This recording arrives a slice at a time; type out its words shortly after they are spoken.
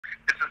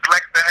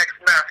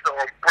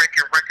on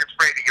Breaking Records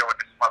Radio in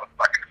this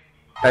motherfucker.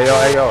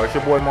 Hey yo, it's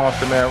your boy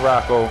Monster Man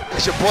Rocco.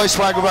 It's your boy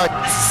Swagger Rock.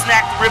 This is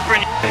Snack the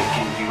Ripper.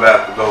 Thank you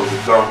out for those who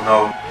don't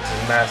know.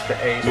 Master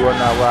Ace. You are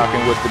now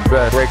rocking with the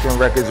best. Breaking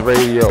Records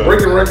Radio.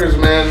 Breaking Records,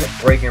 man.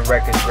 Breaking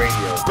Records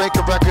Radio.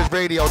 Breaking Records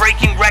Radio.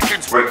 Breaking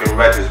Records. Breaking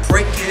Records.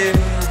 Breaking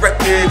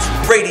Records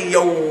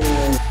Radio.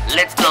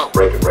 Let's go.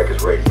 Breaking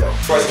Records Radio.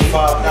 Press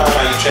 5 now,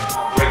 you check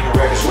Breaking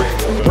Records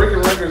Radio.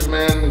 Breaking Records,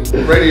 man.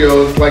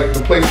 Radio is like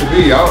the place to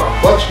be. I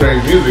don't fuck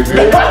strange music,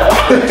 dude.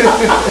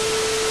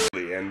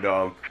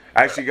 And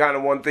actually, kind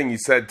of one thing you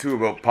said too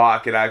about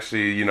Pac, it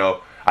actually, you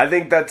know, I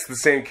think that's the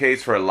same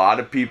case for a lot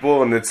of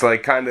people, and it's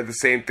like kind of the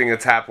same thing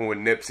that's happened with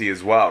Nipsey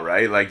as well,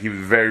 right? Like, he was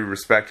very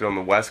respected on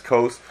the West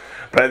Coast,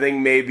 but I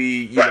think maybe,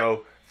 you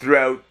know,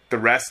 throughout the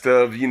rest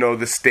of, you know,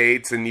 the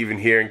States and even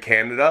here in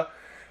Canada,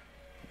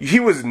 he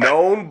was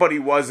known, but he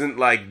wasn't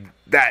like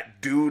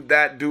that dude,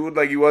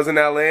 like he was in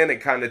LA, and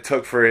it kind of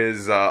took for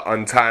his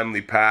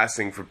untimely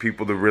passing for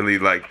people to really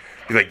like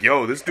be like,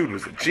 yo, this dude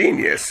was a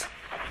genius.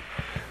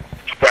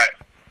 Right.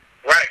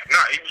 No,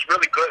 he was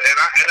really good, and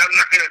I'm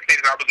not gonna say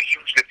that I was a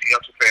huge Nipsey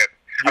Hussle fan.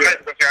 I'm not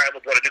gonna say I ever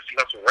bought a Nipsey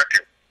Hussle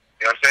record.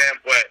 You know what I'm saying?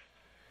 But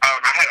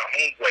I had a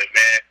homeboy,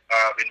 man,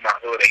 in my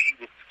hood, and he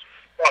was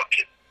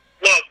fucking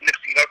loved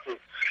Nipsey Hussle,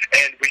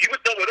 and when he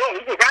was done with all,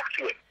 we would rock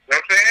to it. You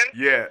know what I'm saying?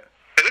 Yeah.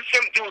 And there's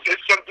some dudes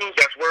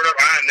that's word up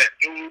behind that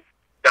dude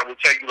that will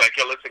tell you like,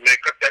 yo, listen, man,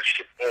 cut that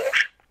shit off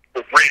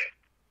for real.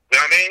 You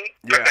know what I mean?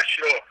 Yeah. Cut that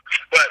shit off.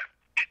 But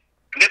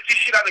Nipsey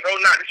shit, I think, oh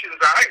nah, this shit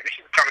is alright. This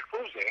shit is kind of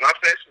cruising. You know what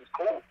I'm saying? This shit is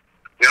cool.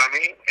 You know what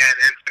I mean? And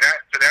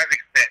to that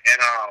extent,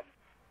 and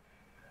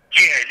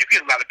yeah, you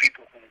get a lot of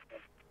people who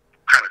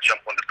kind of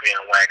jump on the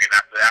bandwagon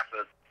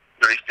after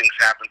these things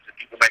happen to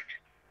people. Like,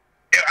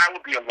 I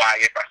would be a liar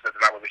if I said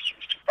that I was a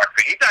huge 2Pac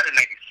fan. He died in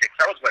 '96.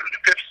 I was like in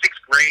the 5th,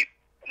 6th grade.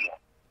 Come on.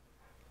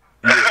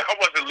 Yeah. I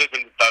wasn't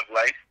living the thug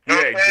life. You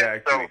know what I'm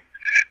saying? Exactly.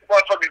 So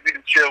motherfuckers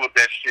need to chill with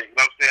that shit. You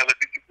know what I'm saying? Let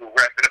these people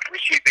rap and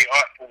appreciate their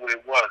art for what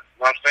it was.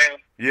 You know what I'm saying?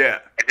 Yeah.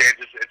 And then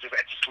just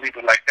leave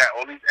it like that.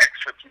 All these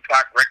extra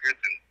 2Pac records,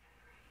 and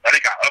they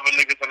got other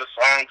niggas on the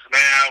songs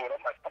now. And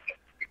I'm like, okay,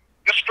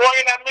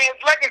 destroying that man's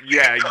legacy.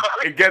 Yeah,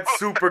 it gets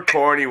super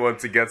corny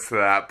once it gets to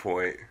that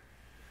point.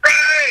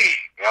 Right.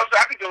 You know what I'm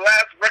saying? I think the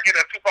last record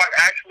that 2Pac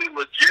actually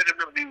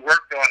legitimately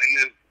worked on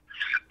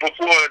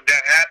before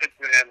that happened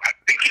to him, I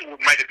think it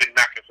might have been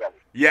Makzwell.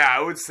 Yeah,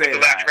 I would say the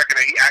last record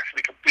that he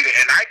actually completed,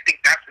 and I think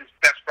that's his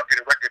best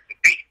record to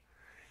be.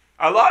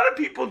 A lot of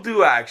people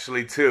do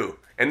actually too,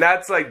 and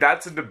that's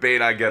a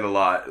debate I get a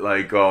lot.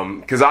 Like,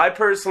 because I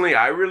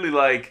really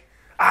like.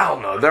 I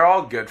don't know. They're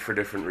all good for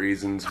different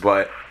reasons,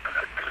 but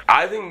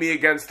I think Me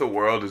Against the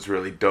World is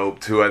really dope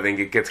too. I think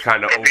it gets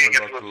kind of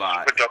overlooked a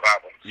lot.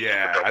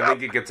 Yeah, I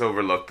think it gets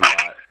overlooked a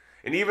lot.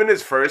 And even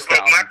his first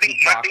album,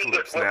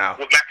 2Pac now.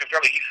 With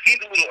Makzwell, he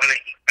seemed a little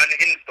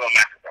unhinged on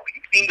Makzwell.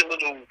 He seemed a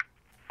little.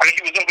 I mean,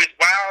 he was always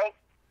wild,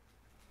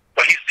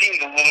 but he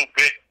seemed a little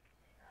bit.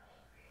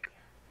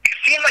 It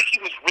seemed like he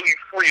was really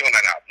free on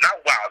that album. Not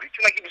wild. He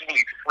seemed like he was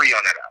really free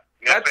on that album.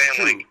 You know what I'm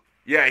saying? True.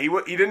 Yeah,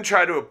 he didn't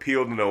try to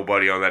appeal to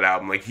nobody on that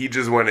album. Like, he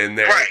just went in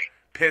there,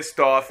 pissed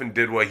off, and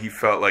did what he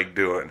felt like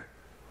doing.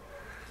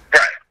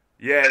 Right.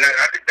 Yeah. And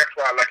I think that's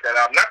why I like that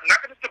album. Not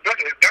that it's the best.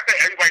 Not that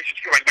everybody should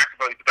feel like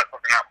Makzwell is the best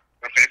fucking album.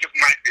 You know what I'm saying? It's just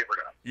my favorite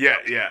album.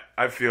 Yeah,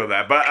 I feel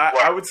that. But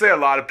I would say a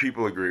lot of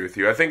people agree with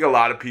you. I think a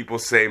lot of people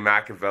say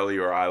Machiavelli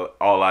or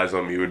All Eyes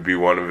on Me would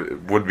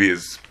be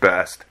his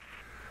best.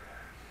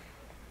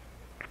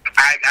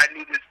 I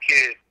knew this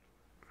kid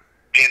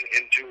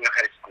in junior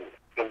high school.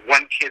 The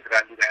one kid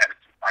that I knew that had a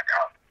 2Pac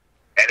album,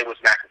 and it was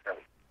Makzwell.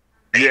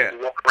 And he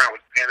would walk around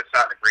with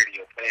Panasonic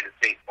radio playing the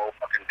tape all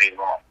fucking day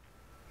long.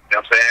 You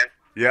know what I'm saying?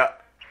 Yeah.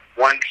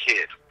 One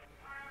kid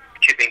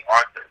named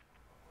Arthur.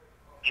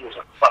 He was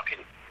a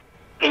fucking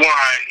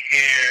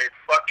blonde-haired,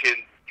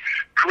 fucking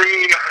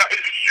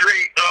green-eyed,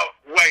 straight-up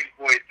white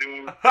boy,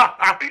 dude.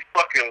 He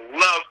fucking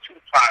loved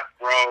 2Pac,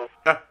 bro.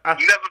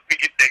 You never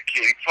forget that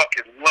kid. He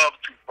fucking loved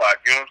 2Pac,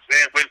 you know what I'm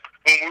saying? When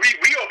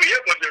we over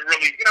here wasn't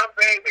really, you know what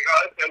I'm saying? Like, oh,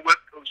 that's that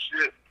West Coast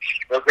shit.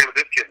 You know what I'm saying? But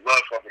this kid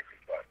loves fucking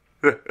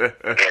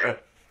 2Pac.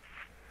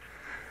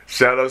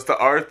 Shout-outs to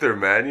Arthur,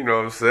 man. You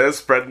know what I'm saying?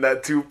 Spreading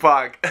that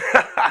 2Pac.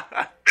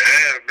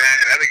 Yeah, man.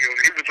 I think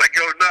he was like,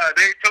 yo, nah,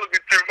 they ain't telling me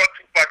to turn my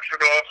 2Pac shit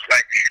off.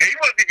 Like, and he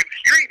wasn't even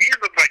street. He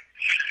looked like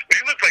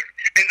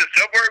in the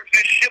suburbs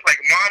and shit, like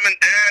mom and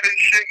dad and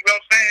shit. You know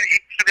what I'm saying?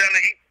 He'd sit down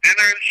and eat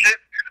dinner and shit.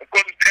 Of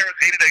course, his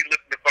parents hated that he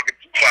listened to fucking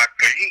 2Pac,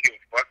 but he didn't give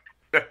a fuck.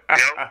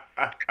 You know?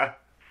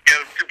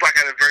 Yeah, 2Pac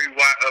had a very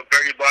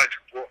large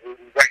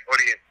white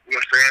audience. You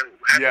know what I'm saying?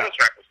 As most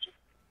rappers too.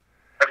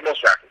 As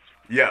most rappers.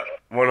 Yeah,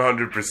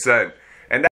 100%.